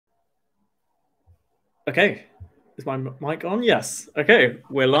Okay, is my mic on? Yes. Okay,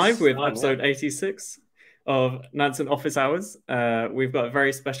 we're live Yes, with yeah. episode 86 of Nansen Office Hours. We've got a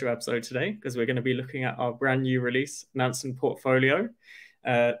very special episode today because we're going to be looking at our brand new release, Nansen Portfolio.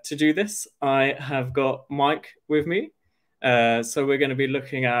 To do this, I have got Mike with me. So we're going to be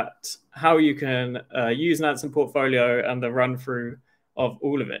looking at how you can use Nansen Portfolio and the run through of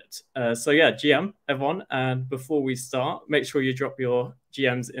all of it. So yeah, GM, everyone. And before we start, make sure you drop your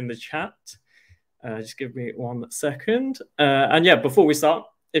GMs in the chat. Just give me 1 second. And yeah, before we start,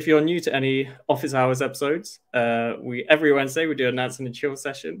 if you're new to any office hours episodes, we every Wednesday we do a Nansen and Chill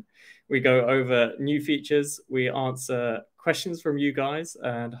session. We go over new features, we answer questions from you guys,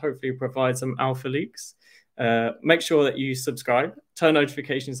 and hopefully provide some alpha leaks. Make sure that you subscribe, turn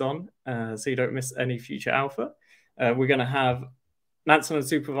notifications on, so you don't miss any future alpha. We're going to have Nansen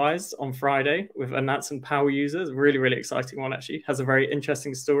Unsupervised on Friday with a Nansen power user. It's a really, really exciting one, actually. Has a very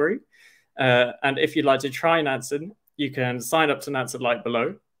interesting story. And if you'd like to try Nansen, you can sign up to Nansen Lite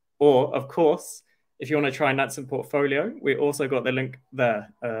below. Or, of course, if you want to try Nansen Portfolio, we also got the link there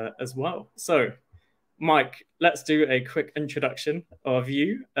as well. So, Mike, let's do a quick introduction of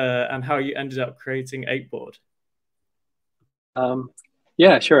you and how you ended up creating Ape Board. Um,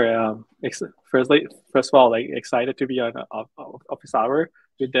 yeah, sure. First of all, like excited to be on Office Hour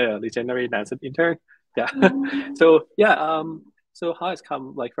with the legendary Nansen Intern. Yeah. So yeah. So how it's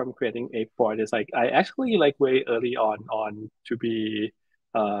come like from creating Ape Board is like I actually like way early on to be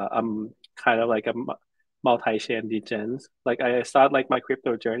I'm kind of like a multi-chain diligence. Like I started like my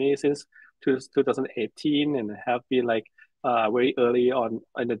crypto journey since 2018 and have been like very early on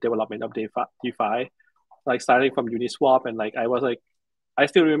in the development of DeFi, like starting from Uniswap, and like I was like I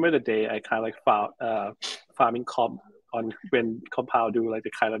still remember the day I kind of like found farming comp on when Compound do like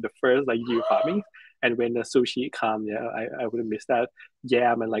the kind of the first like yield farming, and when the sushi come, yeah, I wouldn't miss that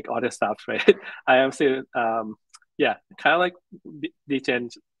yam and like other stuff, right? I am still yeah, kind of like degen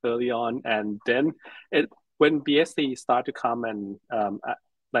early on, and then it when BSC start to come and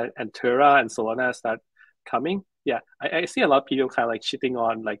like and Terra and Solana start coming, yeah, I see a lot of people kind of like shitting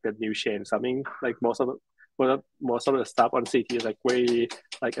on like the new chain. So I mean, like most of the stuff on CT is like way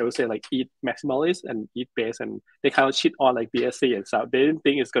like I would say like ETH maximalist and ETH base, and they kind of shit on like BSC and stuff. They didn't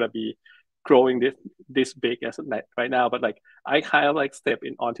think it's gonna be growing this big as right now, but like I kind of like step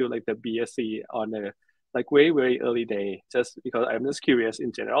in onto like the BSC on a like very early day, just because I'm just curious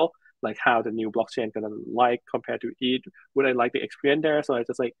in general, like how the new blockchain gonna like compared to ETH. Would I like the experience there? So I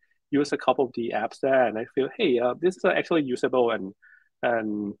just like use a couple of the apps there, and I feel hey, this is actually usable,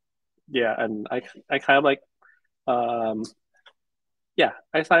 and yeah, and I kind of like um yeah,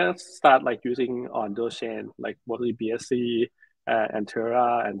 I start like using on those chain like mostly BSC and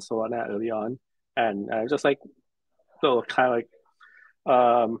Terra and so on early on, and I just like so kind of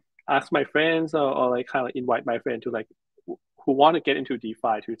like ask my friends, or like kind of invite my friend to like who want to get into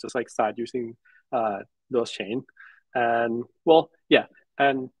DeFi to just like start using uh those chain, and well yeah,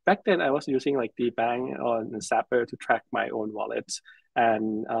 and back then I was using like the bank on Zapper to track my own wallets,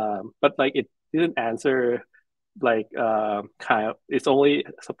 and but like it didn't answer like kind of it's only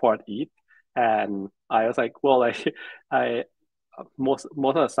support ETH, and I was like well like I most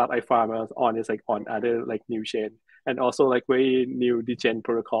of the stuff I farm on is like on other like new chain and also like very new degen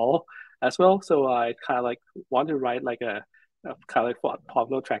protocol as well. So I kind of like want to write like a kind of like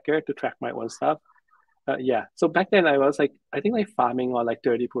Pablo tracker to track my own stuff. Yeah. So back then I was like I think like farming on like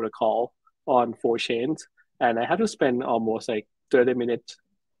 30 protocol on 4 chains, and I had to spend almost like 30 minutes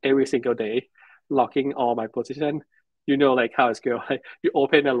every single day locking all my position. You know like how it's going. Like you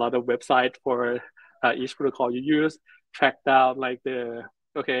open a lot of website for each protocol you use, track down like the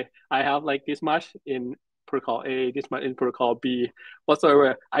okay, I have like this much in protocol A, this much in protocol B,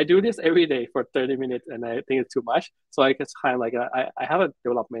 whatsoever. I do this every day for 30 minutes, and I think it's too much. So I guess kind of like I have a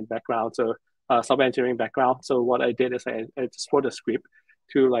development background, so software engineering background. So what I did is I just wrote a script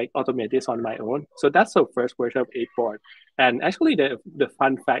to like automate this on my own. So that's the first version of Ape Board. And actually, the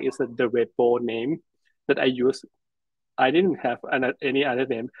fun fact is that the repo name that I use, I didn't have any other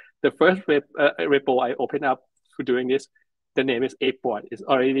name. The first repo I opened up for doing this, the name is Ape Board. It's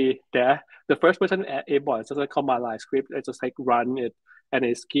already there. The first version Ape Board is just a command line script. I just like run it, and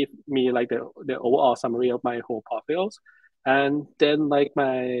it's give me like the overall summary of my whole portfolios. And then like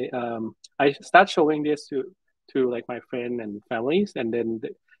my I start showing this to like my friend and families, and then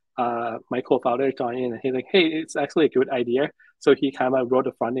my co-founder joined in, and he's like, "Hey, it's actually a good idea." So he kind of wrote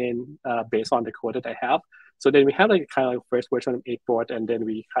the front end based on the code that I have. So then we have like kind of like first version of Ape Board, and then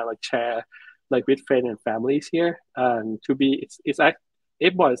we kind of like share like with friends and families here. And to be, it's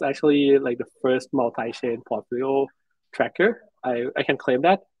Ape Board is actually like the first multi-chain portfolio tracker. I can claim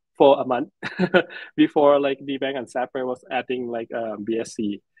that for a month before like the bank and Sapper was adding like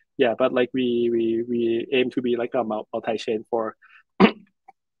BSC. Yeah, but like we aim to be like a multi-chain for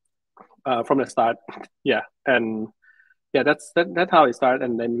from the start. Yeah, and yeah, that's how it started.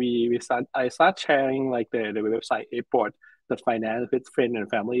 And then I start sharing like the website Ape Board that finance with friends and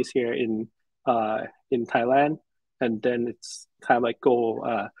families here in Thailand, and then it's kind of like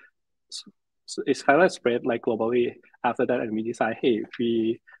it's kind of spread like globally after that. And we decide, hey, if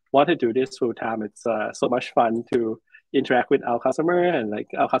we want to do this full time, it's so much fun to interact with our customer, and like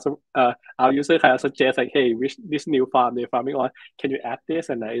our user kind of suggest like, hey, which this new farm they're farming on, can you add this?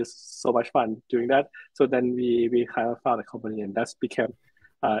 And that is so much fun doing that. So then we kind of found a company, and that's became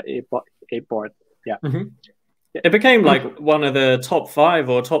a board. Yeah. Mm-hmm. Yeah. It became like one of the top 5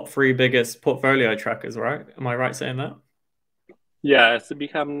 or top 3 biggest portfolio trackers, right? Am I right saying that? Yeah, it's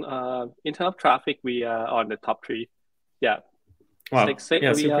become in terms of traffic, we are on the top 3. Yeah. Wow.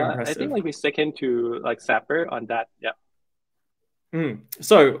 Yeah, We super are, I think impressive. like we second to like Zapper on that. Yeah.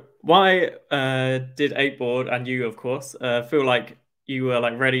 So why did Ape Board and you, of course, feel like you were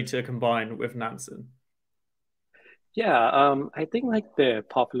like ready to combine with Nansen? Yeah, I think like the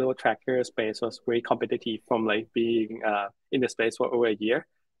popular tracker space was very competitive from like being in the space for over a year.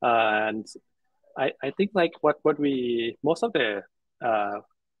 And I think like what we most of the uh,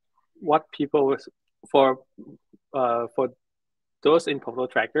 what people for for those in popular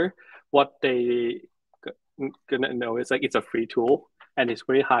tracker, what they gonna know is like it's a free tool, and it's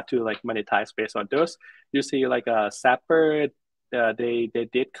very hard to like monetize based on those. You see like a Zapper, they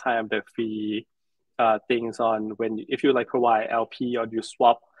did kind of the free things on when if you like provide LP or you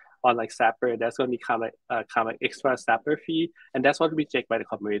swap on like Zapper, that's gonna be kind of like extra Zapper fee, and that's what we check by the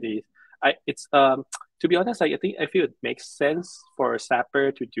community. It's to be honest, like I feel it makes sense for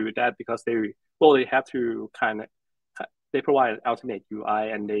Zapper to do that because they have to kind of they provide an alternate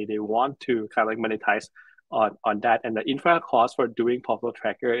UI, and they want to kind of like monetize on that. And the infra cost for doing popular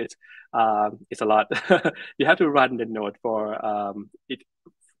tracker is it's a lot. You have to run the node for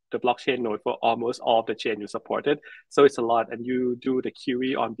the blockchain node for almost all of the chain you supported. So it's a lot, and you do the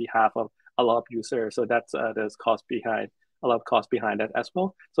QE on behalf of a lot of users. So that's there's cost behind a lot of cost behind that as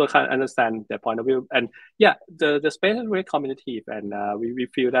well. So I kind of understand their point of view. And yeah, the space is very communicative, and we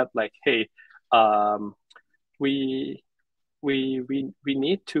feel that like, hey, um, we we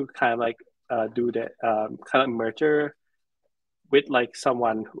need to kind of like do the kind of merger with like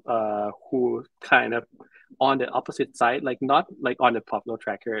someone who kind of on the opposite side, like not like on the popular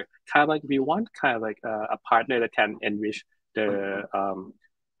tracker. Kind of like we want kind of like a partner that can enrich the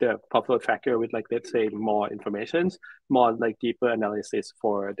popular tracker with like let's say more informations, more like deeper analysis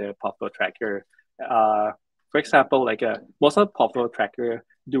for the popular tracker. For example, like most of the popular tracker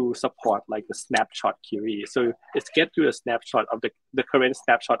do support like the snapshot query. So it's get to a snapshot of the current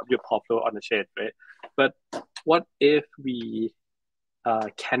snapshot of your popular on the chain, right? But what if we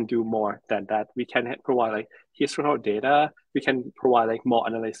can do more than that? We can provide like historical data. We can provide like more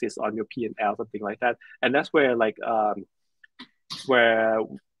analysis on your P&L, something like that. And that's where like where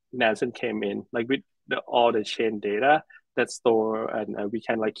Nansen came in, like with all the chain data that store, and we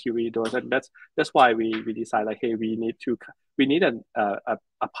can like query those. And that's why we decide like, hey, we need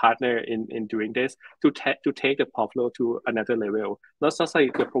a partner in doing this to take the Portfolio to another level. Not just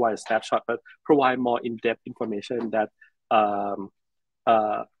like to provide a snapshot, but provide more in-depth information that um,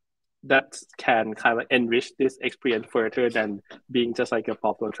 uh, that can kind of enrich this experience further than being just like a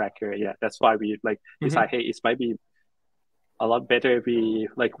popular tracker. Yeah, that's why we like decide, hey, it might be a lot better if we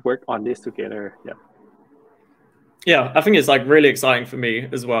like work on this together. Yeah. Yeah, I think it's like really exciting for me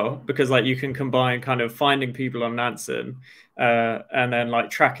as well because like you can combine kind of finding people on Nansen and then like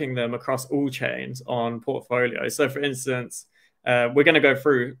tracking them across all chains on Portfolio. So for instance, we're going to go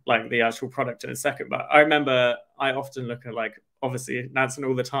through like the actual product in a second, but I remember I often look at like obviously Nansen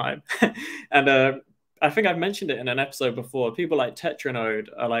all the time, and I think I've mentioned it in an episode before. People like Tetranode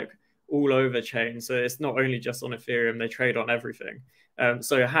are like all over chain, so it's not only just on Ethereum; they trade on everything.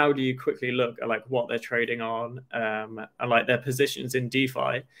 So how do you quickly look at like what they're trading on and like their positions in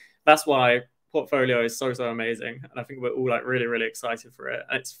DeFi? That's why Portfolio is so amazing, and I think we're all like really excited for it.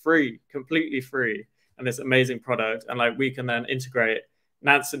 And it's free, completely free, and this amazing product. And like we can then integrate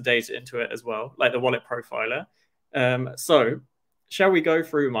Nansen data into it as well, like the wallet profiler. So shall we go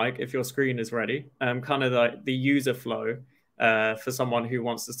through, Mike, if your screen is ready? Kind of like the user flow for someone who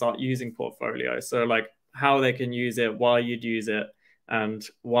wants to start using Portfolio. So like how they can use it, why you'd use it, and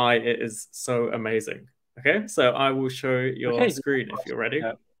why it is so amazing. Okay, so I will show your Okay. screen if you're ready.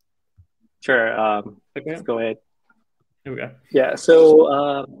 Yeah. Sure. Okay. Let's go ahead. Here we go. Yeah,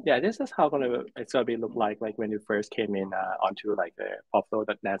 so yeah, this is how it's gonna be look like when you first came in onto like the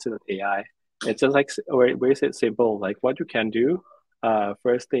portfolio.nansen.ai. It's just like very simple. Like what you can do.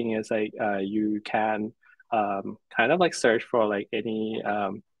 First thing is like you can kind of like search for like any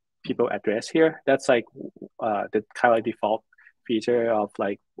people address here. That's like the kind of default feature of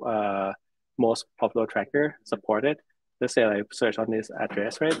like most popular tracker supported. Let's say like search on this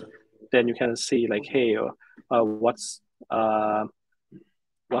address, right? Then you can see like, hey, what's uh,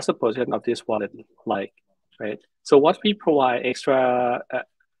 what's the position of this wallet like, right? So what we provide extra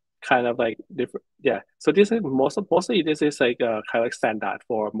kind of like different, yeah. So this is mostly this is like kind of like standard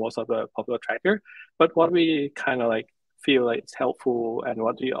for most of the popular tracker, but what we kind of like feel like it's helpful and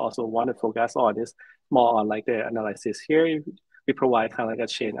what we also want to focus on is more on like the analysis here. We provide kind of like a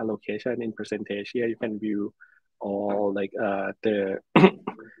chain allocation in percentage here. You can view all like the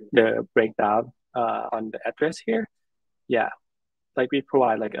the breakdown on the address here. Yeah, like we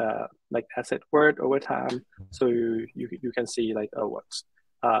provide like asset worth over time, so you can see like what's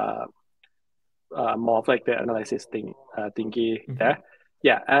uh, more of like the analysis thingy Hmm. there.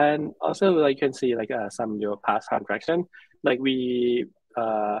 Yeah, and also like you can see like some your past transaction. Like we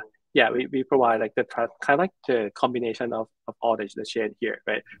yeah we provide like the kind of like the combination of all the chain here,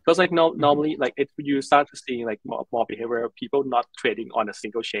 right? Because like Hmm. normally like you start to see like more behavior of people not trading on a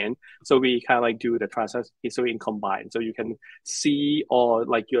single chain. So we kind of like do the transaction history in combine, so you can see all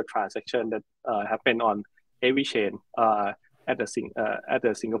like your transaction that happen on every chain at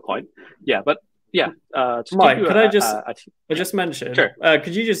a single point. Yeah, but yeah, to give Mike, you could I yeah, just mention, sure.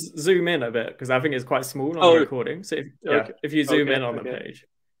 could you just zoom in a bit? Because I think it's quite small on the Oh, recording. So okay, if you zoom in on the okay, page,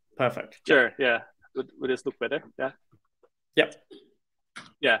 perfect. Yeah. sure. Yeah, would this look better? Yeah, Yep.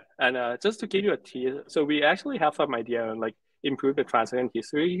 yeah. And just to give you a tease, so we actually have some idea on like improve the transaction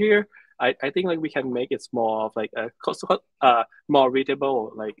history here. I think like we can make it more of like a more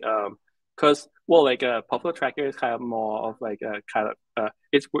readable like because well like a popular tracker is kind of more of like a kind of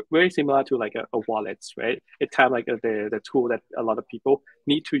it's very similar to like a wallets, right? It's kind of like the tool that a lot of people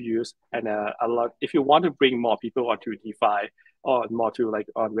need to use, and a lot if you want to bring more people onto DeFi or more to like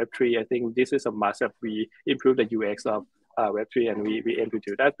on Web3, I think this is a must that we improve the UX of Web3, and we aim to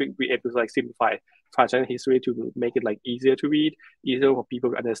do that. We aim to like simplify transaction history to make it like easier to read, easier for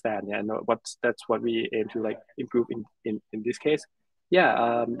people to understand, and that's what we aim to like improve in this case.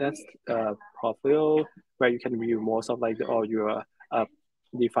 Yeah, that's portfolio where you can view most of like all your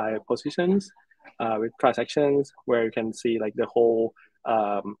DeFi positions with transactions, where you can see like the whole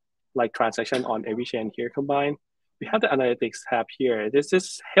like transaction on every chain here combined. We have the analytics tab here. This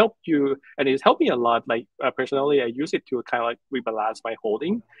just help you, and it's helped me a lot. Like personally, I use it to kind of like rebalance my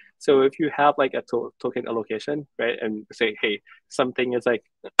holding. So if you have like a token allocation, right, and say, hey, something is like,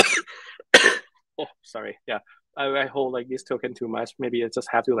 oh, sorry, yeah, I hold like this token too much. Maybe I just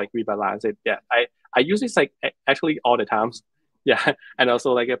have to like rebalance it. Yeah, I use this like actually all the times. Yeah, and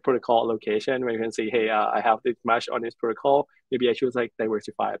also like a protocol allocation where you can say, hey, I have this much on this protocol. Maybe I should like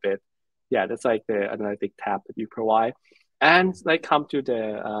diversify a bit. Yeah, that's like the analytic tab that you provide, and like come to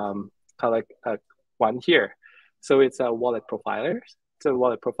the kind of like one here. So it's a wallet profiler. So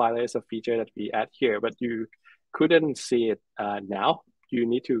wallet profiler is a feature that we add here, but you couldn't see it now. You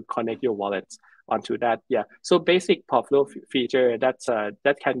need to connect your wallets onto that. Yeah. So basic portfolio feature that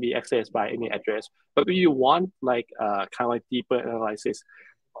can be accessed by any address. But if you want like kind of like deeper analysis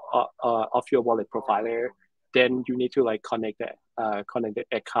of your wallet profiler, then you need to like connect the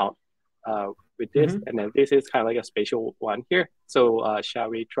account uh, with this, Hmm. and then this is kind of like a special one here. So shall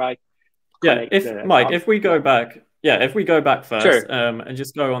we try Yeah. connect If the Mike, account? if we Yeah. go back, if we go back first, Sure. and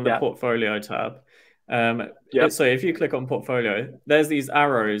just go on the Yeah. portfolio tab. Yep. So if you click on portfolio, there's these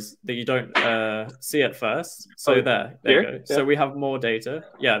arrows that you don't see at first. So Oh, there you here. go. Yeah. So we have more data,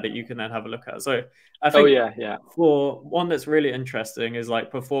 that you can then have a look at. So I Oh think yeah. Yeah. for one that's really interesting is like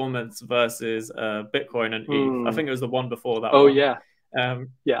performance versus Bitcoin and ETH. I Hmm. think it was the one before that Oh one. yeah.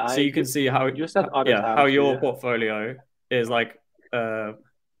 Yeah. So you can see Use that all the how time your too. portfolio is like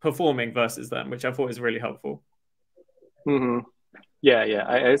performing versus them, which I thought is really helpful. Hmm. Yeah, yeah.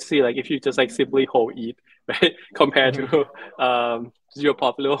 I see like if you just like simply hold ETH, right, compared Hmm. to your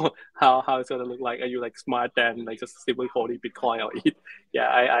portfolio, how it's gonna look like. Are you like smart than like just simply holding Bitcoin or ETH?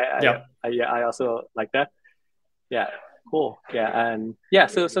 Yeah, Yeah. yeah, I also like that. Yeah, cool. Yeah, and yeah,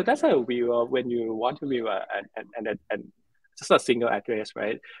 so that's a view of when you want to view and just a single address,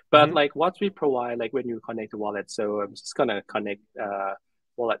 right? But Hmm. like what we provide, like when you connect the wallet, so I'm just gonna connect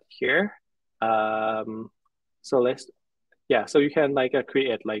wallet here. Um, so let's yeah, so you can like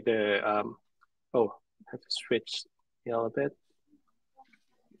create like the oh, I have to switch a little bit.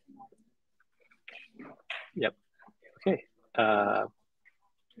 Yep. Okay. uh,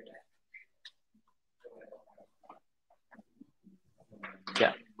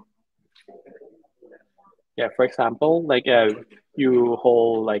 yeah. Yeah, for example, like you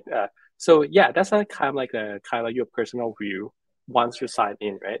hold like so yeah, that's a kind of like your personal view once you sign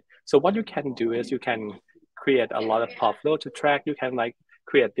in, right? So what you can do is you can create a lot of portfolio to track. You can like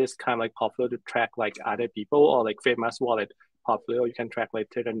create this kind of like portfolio to track like other people or like famous wallet portfolio. You can track like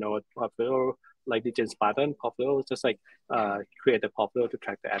Tether node portfolio, like diligence button portfolio. Just like create a portfolio to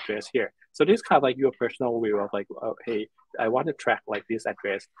track the address here. So this kind of like your personal view of like, oh, hey, I want to track like this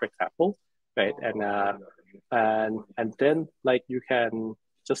address, for example, right? And then like you can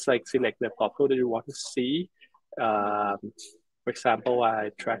just like select the portfolio that you want to see. Um, for example, I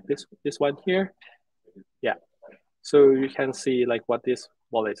track this one here. Yeah, so you can see like what this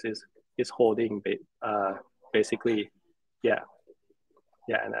wallet is holding. Basically, yeah,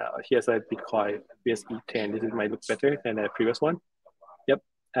 yeah. And here's a Bitcoin BSE10. This is might look better than the previous one. Yep,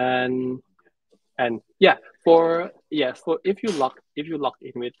 and and yeah, for if you log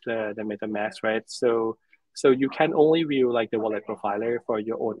in with the MetaMask, right? So you can only view like the wallet profiler for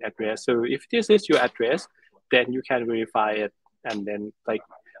your own address. So if this is your address, then you can verify it, and then like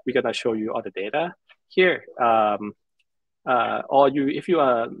we're gonna show you all the data here. Or you if you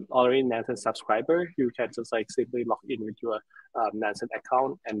are already Nansen subscriber, you can just like simply log in with your Nansen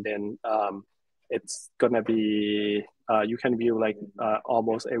account, and then it's gonna be you can view like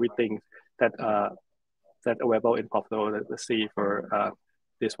almost everything that that available in Portfolio. Let's see for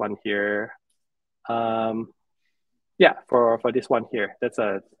this one here. Yeah, for this one here, that's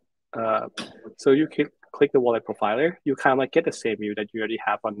a uh, so you can click the wallet profiler. You kind of like get the same view that you already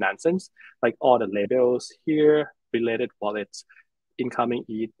have on Nansen's, like all the labels here, related wallets, incoming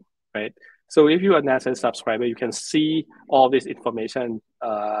ETH, right? So if you are a Nansen subscriber, you can see all this information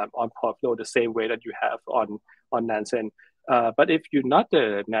on Portfolio the same way that you have on Nansen. But if you're not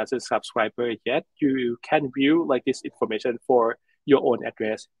the Nansen subscriber yet, you can view like this information for your own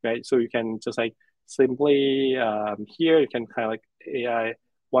address, right? So you can just like simply here you can kind of like AI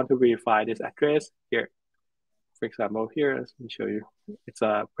want to verify this address here. For example, here let me show you. It's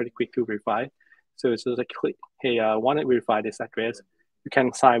pretty quick to verify. So it's just like click, hey, I want to verify this address. You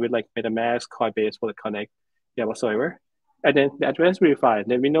can sign with like MetaMask, Coinbase, Wallet Connect, yeah, whatsoever. And then the address verified.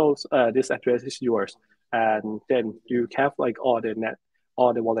 Then we know this address is yours, and then you have like all the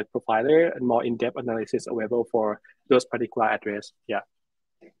wallet profiler and more in-depth analysis available for those particular address. Yeah.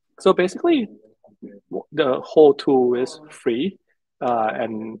 So basically, the whole tool is free,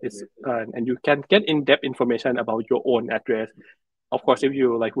 and you can get in-depth information about your own address. Of course, if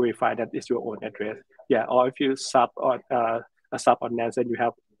you like verify that it's your own address, yeah. Or if you sub on a sub on Nansen, you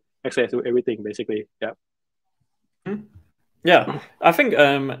have access to everything basically. Yeah. Yeah, I think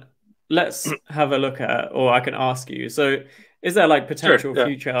let's have a look at, or I can ask you. So, is there like Sure. potential Yeah.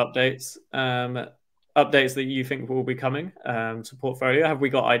 future updates that you think will be coming to Portfolio? Have we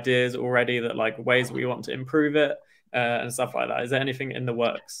got ideas already that like ways we want to improve it and stuff like that? Is there anything in the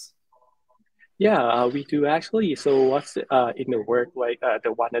works? Yeah, we do actually. So what's in the work, like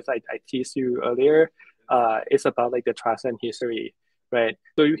the one that I teased you earlier, is about like the transaction history, right?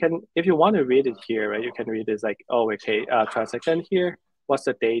 So you can, if you want to read it here, right, you can read this like, oh, okay, transaction here, what's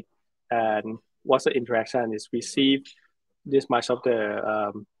the date, and what's the interaction is received, this much of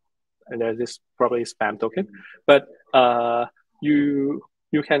the, and there's this probably spam token, but you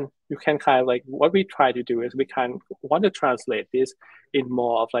you can kind of like what we try to do is we kind of want to translate this in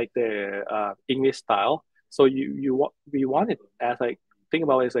more of like the English style. So we want it as like think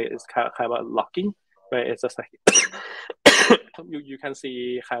about it as like it's kind of a locking, right? It's just like you can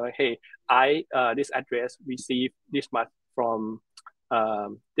see kind of like hey I this address received this much from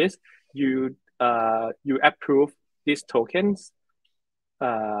this you approve these tokens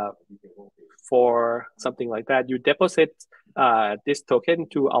uh, for something like that. You deposit this token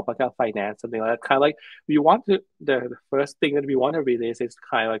to Alpaca Finance, something like that. Kind of like we want to, the first thing that we want to release is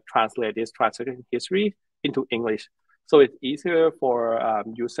kind of like translate this transaction history into English. So it's easier for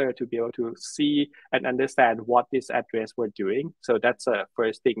user to be able to see and understand what this address we're doing. So that's the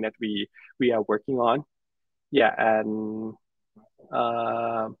first thing that we are working on. Yeah, and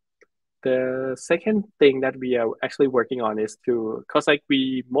uh, the second thing that we are actually working on is to, because like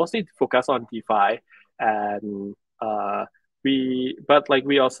we mostly focus on DeFi and but like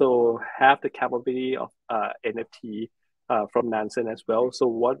we also have the capability of NFT from Nansen as well. So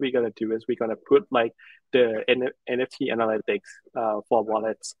what we're gonna do is we're gonna put like the NFT analytics for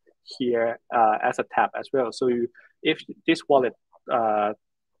wallets here as a tab as well. So if this wallet kind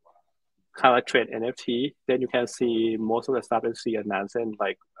of trade NFT, then you can see most of the stuff you see at Nansen,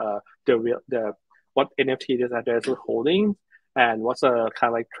 like the what NFT this address is holding, and what's a kind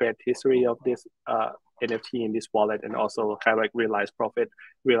of like trade history of this NFT in this wallet, and also kind of like realized profit,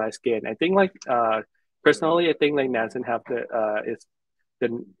 realized gain. I think like personally, I think like Nansen have the is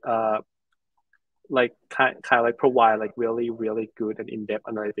the like kind of like provide like really good and in-depth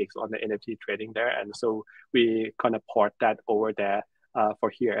analytics on the NFT trading there, and so we kind of port that over there for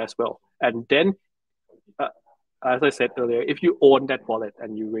here as well. And then uh, as I said earlier, if you own that wallet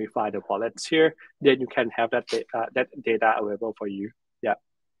and you verify the wallets here, then you can have that data available for you. Yeah.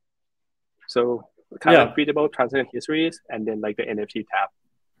 So kind of Yeah. like readable transaction histories and then like the NFT tab.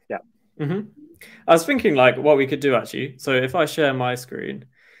 Yeah. Mm-hmm. I was thinking like what we could do actually. So if I share my screen,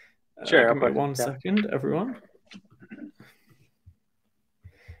 Sure, give of me course. one Yeah. second, everyone.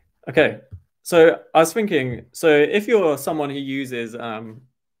 Okay. So I was thinking, so if you're someone who uses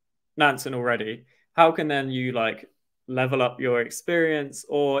Nansen already, how can then you like level up your experience?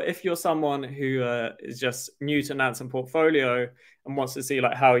 Or if you're someone who is just new to Nansen Portfolio and wants to see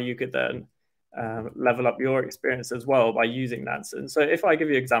like how you could then level up your experience as well by using Nansen. So if I give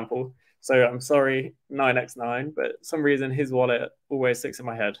you an example, so I'm sorry, 9x9, but some reason his wallet always sticks in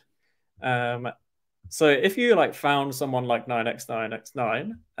my head. So if you like found someone like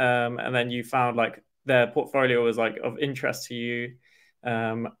 9x9x9, and then you found like their portfolio was like of interest to you,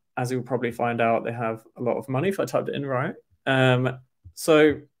 as you'll probably find out, they have a lot of money if I typed it in right.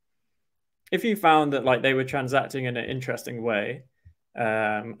 So if you found that like they were transacting in an interesting way,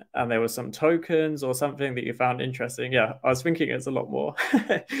 and there was some tokens or something that you found interesting, yeah, I was thinking it's a lot more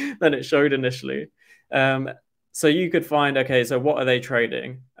than it showed initially. So you could find, okay, so what are they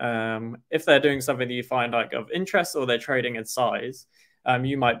trading? If they're doing something that you find like of interest or they're trading in size,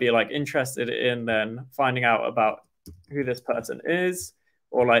 you might be like interested in then finding out about who this person is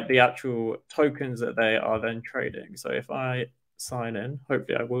or like the actual tokens that they are then trading. So if I sign in,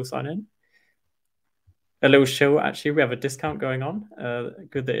 hopefully I will sign in. A little shill, actually, we have a discount going on.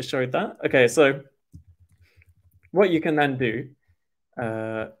 Good that it showed that. Okay, so what you can then do,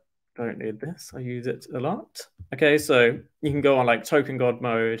 don't need this, I use it a lot. Okay, so you can go on like token god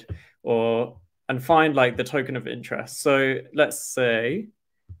mode and find like the token of interest. So let's say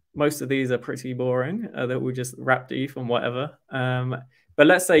most of these are pretty boring, that will just wrap ETH from whatever. But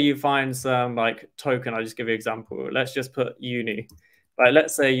let's say you find some like token, I'll just give you an example. Let's just put uni. Like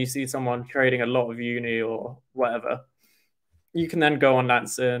let's say you see someone trading a lot of uni or whatever. You can then go on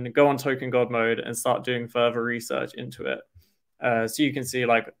Nansen, go on token god mode and start doing further research into it. So you can see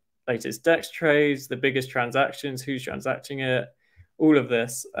like latest DEX trades, the biggest transactions, who's transacting it, all of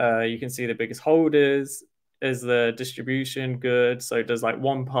this. You can see the biggest holders. Is the distribution good? So does like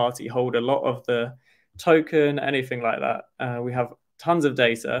one party hold a lot of the token, anything like that? We have tons of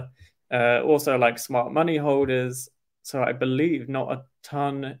data. Also like smart money holders. So I believe not a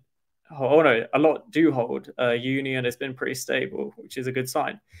ton. Oh no, a lot do hold uni and it's been pretty stable, which is a good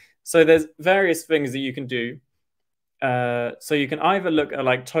sign. So there's various things that you can do. So you can either look at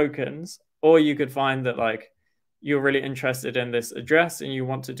like tokens, or you could find that like you're really interested in this address and you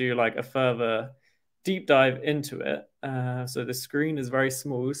want to do like a further deep dive into it. So the screen is very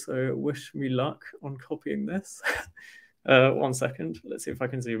small, so wish me luck on copying this. 1 second. Let's see if I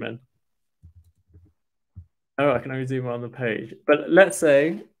can zoom in. Oh, I can only zoom on the page. But let's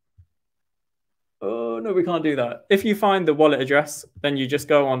say, oh no, we can't do that. If you find the wallet address, then you just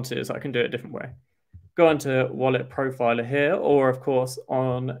go on to, so I can do it a different way. Go into wallet profiler here, or of course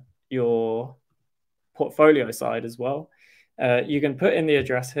on your portfolio side as well. You can put in the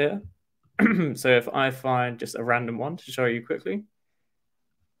address here. So if I find just a random one to show you quickly,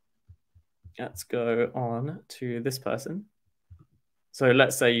 let's go on to this person. So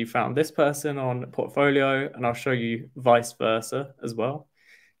let's say you found this person on portfolio, and I'll show you vice versa as well.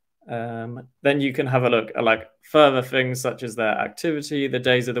 Then you can have a look at like further things such as their activity, the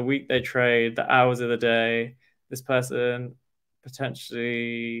days of the week they trade, the hours of the day. This person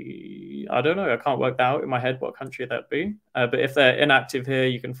potentially, I don't know, I can't work that out in my head what country that'd be. But if they're inactive here,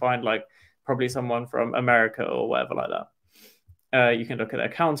 you can find like probably someone from America or whatever like that. You can look at their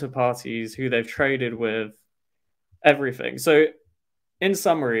counterparties, who they've traded with, everything. So in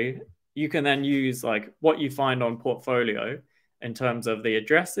summary, you can then use like what you find on portfolio in terms of the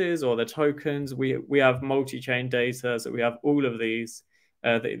addresses or the tokens. We have multi-chain data, so we have all of these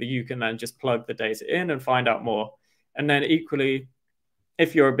that you can then just plug the data in and find out more. And then equally,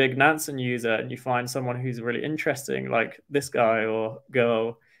 if you're a big Nansen user and you find someone who's really interesting, like this guy or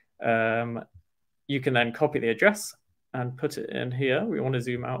girl, you can then copy the address and put it in here. We want to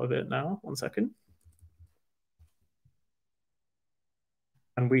zoom out a bit now. 1 second.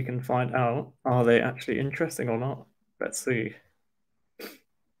 And we can find out, are they actually interesting or not? Let's see.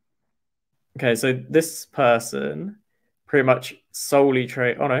 Okay, so this person pretty much solely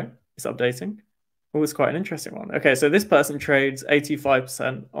trade. Oh no, it's updating. Oh, it's quite an interesting one. Okay, so this person trades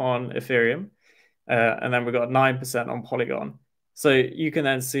 85% on Ethereum, and then we've got 9% on Polygon. So you can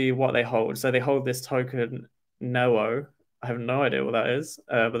then see what they hold. So they hold this token NOO. I have no idea what that is,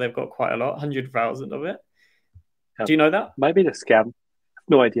 but they've got quite a lot, 100,000 of it. Yeah. Do you know that? Might be the scam.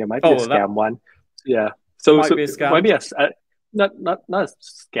 No idea. Might be a Oh, that scam one. Yeah. might So be a it might scam. be a not a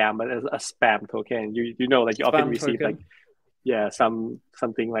scam, but a spam token. You know, like you often Spam receive like token.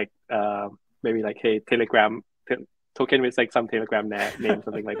 something like maybe like, hey, Telegram token with like some Telegram name,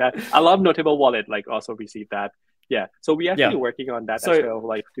 something like that. A lot of notable wallet like also receive that. Yeah. So we actually Yeah. working on that as So well,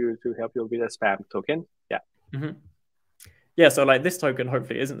 like to help you with a spam token. Yeah. mhm. Yeah, so like this token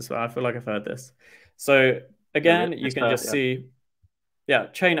hopefully isn't spam. I feel like I've heard this. So Yeah. again, you can just Yeah. see, yeah,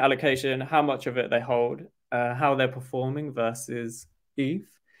 chain allocation, how much of it they hold, how they're performing versus ETH.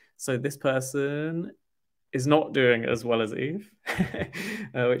 So this person is not doing as well as ETH,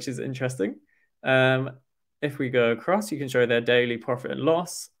 which is interesting. If we go across, you can show their daily profit and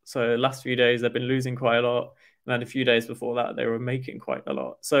loss. So last few days they've been losing quite a lot, and then a few days before that they were making quite a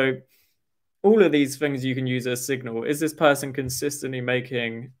lot. So all of these things you can use as signal. Is this person consistently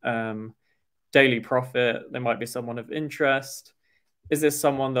making daily profit? There might be someone of interest. Is this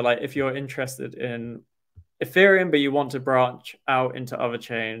someone that, like, if you're interested in Ethereum but you want to branch out into other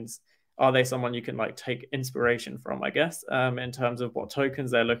chains, are they someone you can like take inspiration from, I guess, in terms of what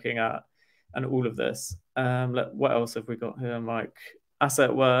tokens they're looking at and all of this. What else have we got here? Like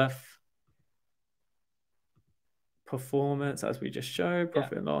asset worth, performance, as we just showed, Yeah.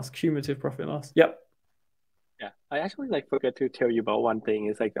 profit and loss, cumulative profit and loss. Yep. Yeah, I actually like forget to tell you about one thing.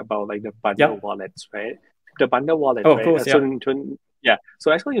 Is like about like the bundle Yep. wallets, right? The bundle wallet, Oh, of right? course. So, Yeah. yeah.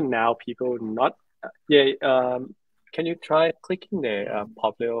 So actually now people not yeah. Can you try clicking the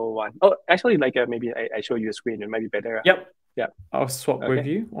Portfolio one? Oh, actually, like maybe I show you a screen. It might be better. Yep. Yeah. I'll swap with Okay.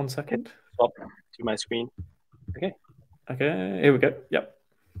 you 1 Okay. second. Swap to my screen. Okay. Okay. Here we go. Yep.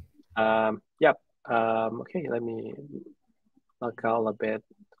 Yep. Okay. Let me log out a bit.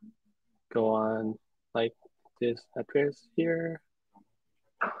 Go on like this address here.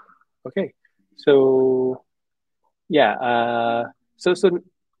 Okay. So yeah. So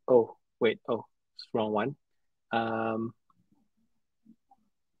oh wait, oh it's wrong one. Um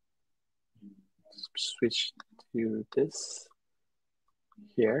switch to this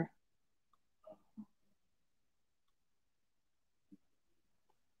here.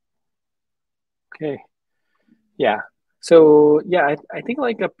 Okay. Yeah. So yeah, I think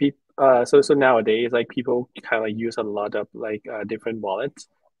like a peop so nowadays like people kind of like use a lot of like different wallets.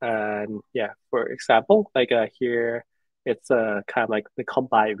 And yeah, for example, like here it's kind of like the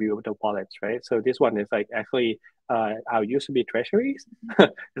combined view of the wallets, right? So this one is like actually our used to be treasuries. There's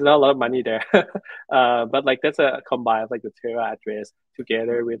not a lot of money there. But like that's a combined like the Terra address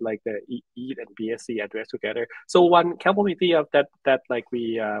together with like the ETH and BSC address together. So one capability of that like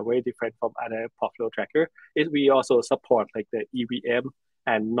we very different from other portfolio tracker is we also support like the EVM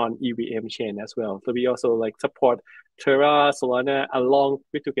and non-EVM chain as well. So we also like support Terra, Solana along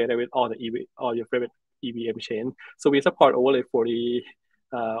with together with all the all your favorite EVM chain. So we support over like 40,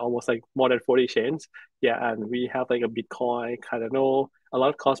 almost like more than 40 chains. Yeah, and we have like a Bitcoin, Cardano, a lot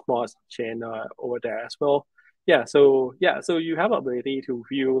of Cosmos chain over there as well. So you have ability to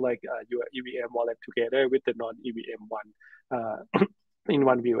view like your EVM wallet together with the non-EVM one. In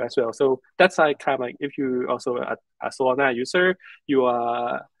one view as well. So that's like kind of like if you also a Solana user, you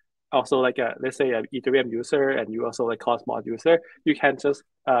are also like a let's say an Ethereum user and you also like Cosmos user, you can just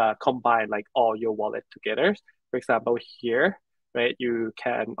combine like all your wallet together. For example, here, right, you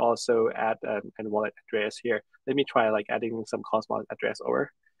can also add an wallet address here. Let me try like adding some Cosmos address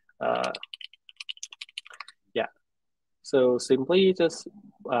over. Uh, yeah. So simply just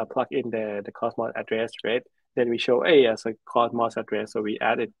plug in the Cosmos address, right? Then we show A as a Cosmos address, so we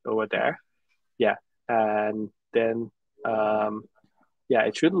add it over there. Yeah, and then yeah,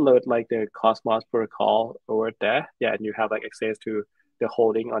 it should load like the Cosmos protocol over there. Yeah, and you have like access to the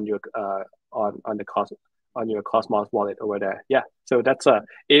holding on your on the on your Cosmos wallet over there. Yeah, so that's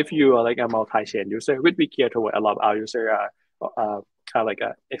if you are like a multi-chain user, which we care toward a lot of our user kind of like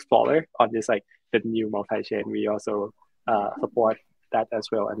a explorer on this like the new multi-chain. We also support that as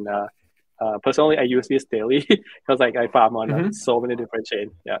well. And personally, I use this daily because like I farm on so many different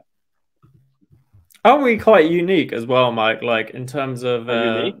chains. Yeah. Aren't we quite unique as well, Mike? Like in terms of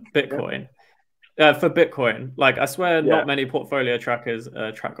Unique. Bitcoin, for Bitcoin, like I swear, Yeah. not many portfolio trackers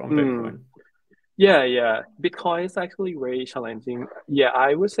track on Mm. Bitcoin. Yeah. Bitcoin is actually very challenging. Yeah,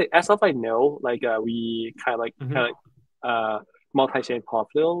 I would say as of I know, like we kind of like multi-chain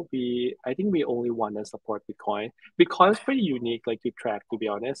portfolio, I think we only want to support Bitcoin. Bitcoin is pretty unique, like to track, to be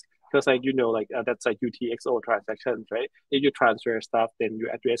honest, because like like that's like UTXO transactions, right? If you transfer stuff, then you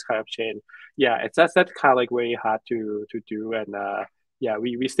address kind of chain. Yeah, that's kind of like very hard to do, and yeah,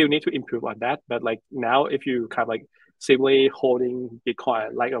 we still need to improve on that. But like now, if you kind of like simply holding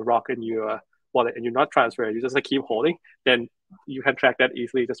Bitcoin like a rock in your wallet and you're not transferring, you just like keep holding, then you can track that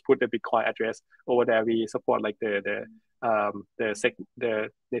easily. Just put the Bitcoin address over there. We support like the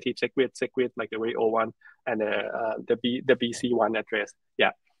native SegWit like the very old one, and the BC one address.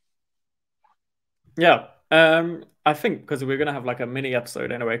 Yeah. Yeah. I think because we're gonna have like a mini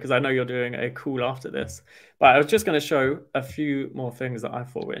episode anyway, because I know you're doing a call after this. But I was just gonna show a few more things that I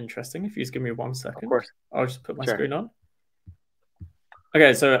thought were interesting. If you just give me 1 second, Of course. I'll just put my Sure. screen on.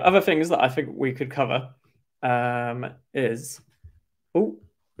 Okay, so other things that I think we could cover is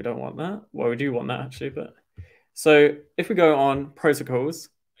we don't want that. Well, we do want that actually, but so if we go on protocols,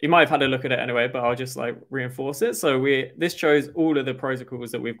 you might have had a look at it anyway, but I'll just like reinforce it. So this shows all of the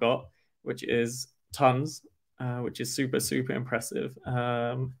protocols that we've got, which is tons, which is super impressive.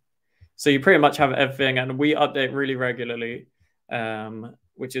 So you pretty much have everything, and we update really regularly,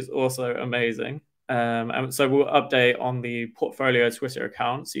 which is also amazing. And so we'll update on the portfolio Twitter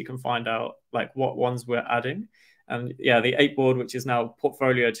account, so you can find out like what ones we're adding. And yeah, the Ape Board, which is now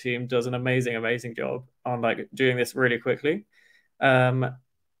portfolio team, does an amazing job on like doing this really quickly.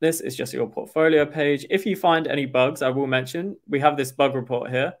 This is just your portfolio page. If you find any bugs, I will mention we have this bug report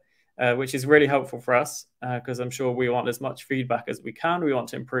here, which is really helpful for us because I'm sure we want as much feedback as we can. We want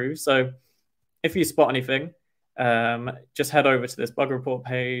to improve. So if you spot anything, just head over to this bug report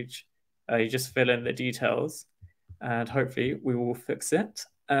page. You just fill in the details, and hopefully we will fix it.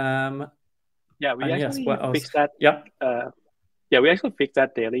 Yeah, we actually what else? fix that. Yeah. Yeah, we actually fix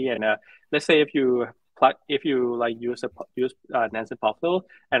that daily. And let's say if you like use Nansen Portfolio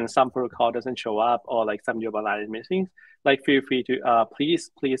and some protocol doesn't show up or like some URL is missing, like feel free to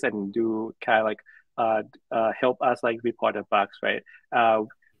please and do kind of like help us like report the bugs, right?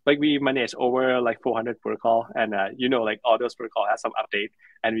 Like we manage over like 400 protocol, and like all those protocol has some update,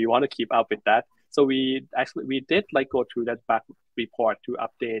 and we want to keep up with that. So we did like go through that bug report to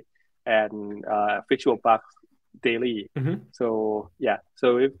update and fix your bugs daily. Mm-hmm. So yeah,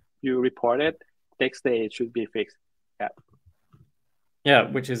 so if you report it, next day it should be fixed. Yeah,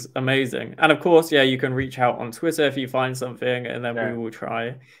 which is amazing. And of course, yeah, you can reach out on Twitter if you find something, and then we will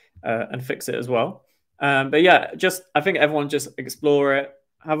try and fix it as well. But yeah, I think everyone just explore it,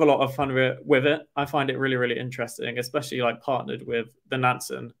 have a lot of fun with it. I find it really interesting, especially like partnered with the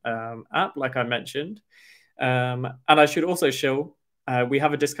Nansen app, like I mentioned. And I should also show we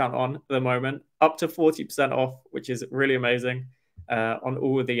have a discount on at the moment, up to 40% off, which is really amazing on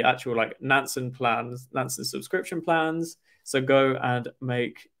all the actual like Nansen plans, Nansen subscription plans. So go and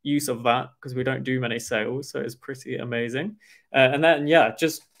make use of that because we don't do many sales. So it's pretty amazing. And then, yeah,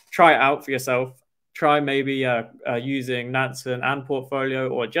 just try it out for yourself. Try maybe using Nansen and Portfolio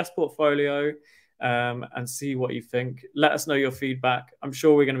or just Portfolio and see what you think. Let us know your feedback. I'm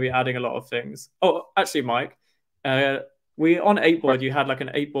sure we're going to be adding a lot of things. Oh, actually, Mike, we on Ape Board, you had like an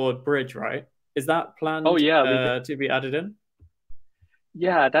Ape Board bridge, right? Is that planned to be added in?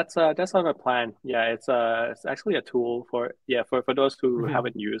 Yeah, that's on the plan. Yeah, it's actually a tool for those who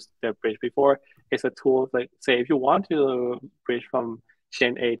haven't used the bridge before. It's a tool like say if you want to bridge from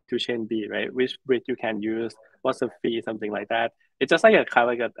chain A to chain B, right? Which bridge you can use, what's the fee, something like that. It's just like a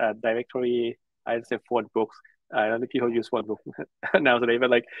kind of like a directory. I'd say phone books. I don't think people use phone book nowadays, but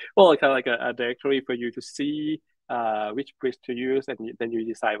like kind of like a directory for you to see which bridge to use, and then you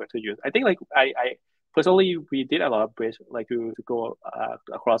decide what to use. I think like I personally, we did a lot of bridge like to go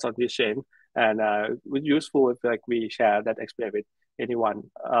across on this chain, and it was useful if like we share that experience with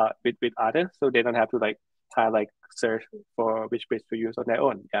anyone with others, so they don't have to like try like search for which bridge to use on their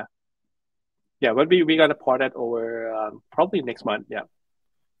own. Yeah, but we gonna port that over probably next month. Yeah.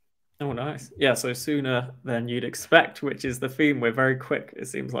 Oh, nice. Yeah, so sooner than you'd expect, which is the theme. We're very quick, it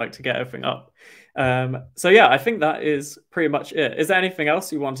seems like, to get everything up. So yeah, I think that is pretty much it. Is there anything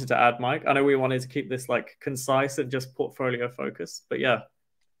else you wanted to add, Mike? I know we wanted to keep this like concise and just portfolio focused, but yeah.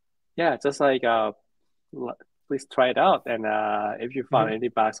 Yeah, just like please try it out, and if you found any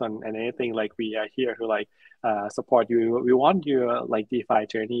bugs on and anything, like we are here to like support you. We want your like DeFi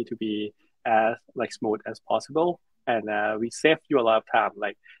journey to be as like smooth as possible, and we save you a lot of time.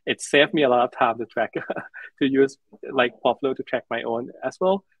 Like it saved me a lot of time to track to use like Portfolio to track my own as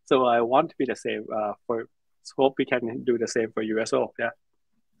well. So I want to be the same for. Hope we can do the same for you as well. Yeah,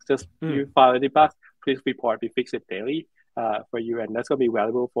 just you find any bugs, please report. We fix it daily for you, and that's gonna be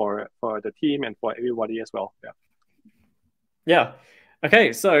valuable for the team and for everybody as well. Yeah. Yeah.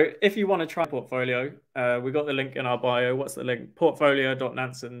 Okay, so if you want to try Portfolio, we got the link in our bio. What's the link?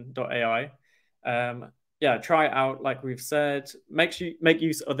 Portfolio.nansen.ai. Yeah, try it out. Like we've said, make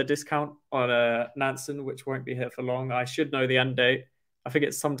use of the discount on Nansen, which won't be here for long. I should know the end date. I think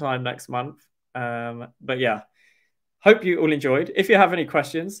it's sometime next month. But yeah, hope you all enjoyed. If you have any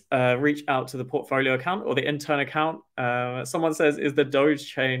questions, reach out to the Portfolio account or the Intern account. Someone says, "Is the Doge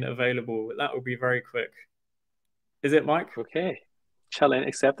chain available?" That will be very quick. Is it, Mike? Okay, challenge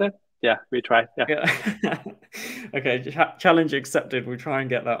accepted. Yeah, we try. Yeah. Yeah. Okay, challenge accepted. We'll try and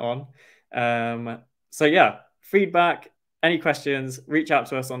get that on. So yeah, feedback, any questions, reach out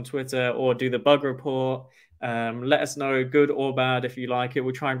to us on Twitter or do the bug report. Let us know, good or bad, if you like it.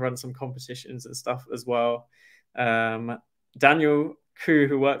 We'll try and run some competitions and stuff as well. Daniel Koo,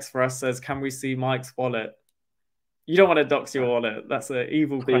 who works for us, says, "Can we see Mike's wallet?" You don't want to dox your wallet. That's an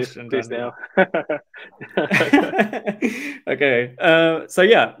evil question, Please Daniel. now. Okay. So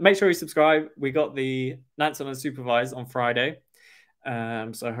yeah, make sure you subscribe. We got the Nansen Unsupervised on Friday.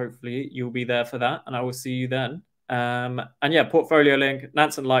 So hopefully you'll be there for that, and I will see you then. And yeah, portfolio link,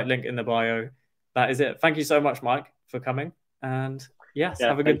 Nansen Light link in the bio. That is it. Thank you so much, Mike, for coming. And yes, Yeah,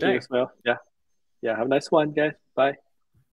 have a good thank you day. as well. Yeah. Yeah, have a nice one, guys. Bye.